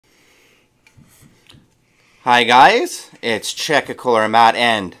Hi guys, it's Checkacola, Matt,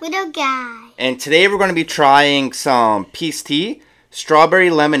 and Little guy. And today we're going to be trying some peace tea,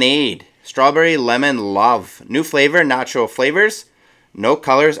 strawberry lemonade, strawberry lemon love, new flavor, natural flavors, no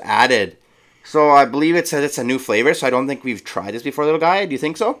colors added. So I believe it says it's a new flavor, so I don't think we've tried this before, little guy. Do you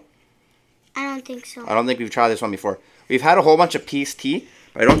think so? I don't think so. I don't think we've tried this one before. We've had a whole bunch of peace tea,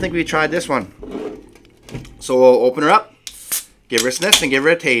 but I don't think we've tried this one. So we'll open her up, give her a sniff, and give her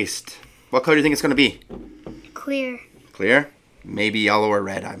a taste. What color do you think it's going to be? Clear. Clear? Maybe yellow or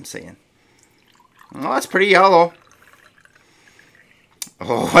red, I'm saying. Oh, that's pretty yellow.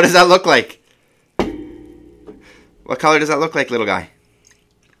 Oh, what does that look like? What color does that look like, little guy?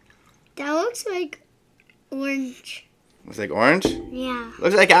 That looks like orange. Looks like orange? Yeah.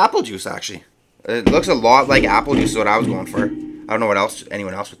 Looks like apple juice, actually. It looks a lot like apple juice is what I was going for. I don't know what else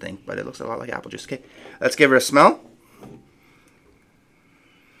anyone else would think, but it looks a lot like apple juice. Okay, let's give her a smell.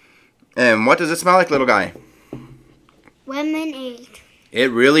 And what does it smell like, little guy? Lemonade.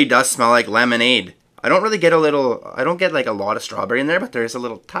 It really does smell like lemonade. I don't really get I don't get like a lot of strawberry in there, but there is a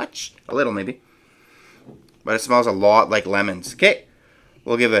little touch. A little, maybe. But it smells a lot like lemons. Okay,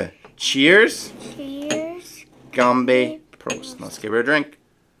 we'll give a cheers. Cheers. Gambe Prost. Let's give her a drink.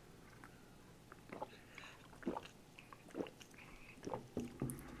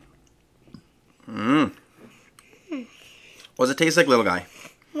 What does it taste like, little guy?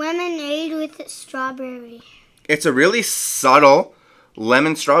 Lemonade with strawberry. It's a really subtle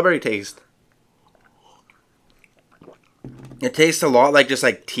lemon strawberry taste. It tastes a lot like just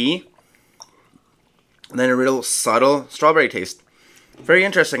like tea. And then a real subtle strawberry taste. Very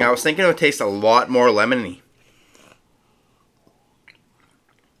interesting. I was thinking it would taste a lot more lemony.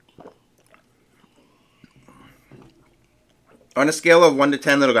 On a scale of 1 to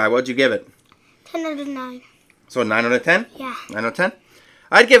 10, little guy, what would you give it? 10 out of 9. So 9 out of 10? Yeah. 9 out of 10?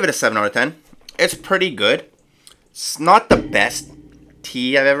 I'd give it a 7 out of 10. It's pretty good. It's not the best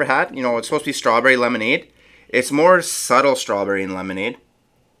tea I've ever had. You know, it's supposed to be strawberry lemonade. It's more subtle strawberry and lemonade.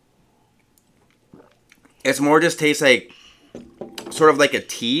 It's more just tastes like, sort of like a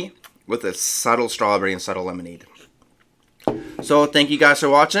tea with a subtle strawberry and subtle lemonade. So thank you guys for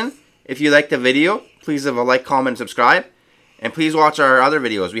watching. If you liked the video, please leave a like, comment, and subscribe. And please watch our other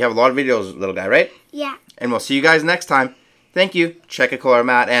videos. We have a lot of videos, little guy, right? Yeah. And we'll see you guys next time. Thank you. Checkacola,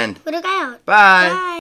 Matt, and Little guy out. bye. Bye.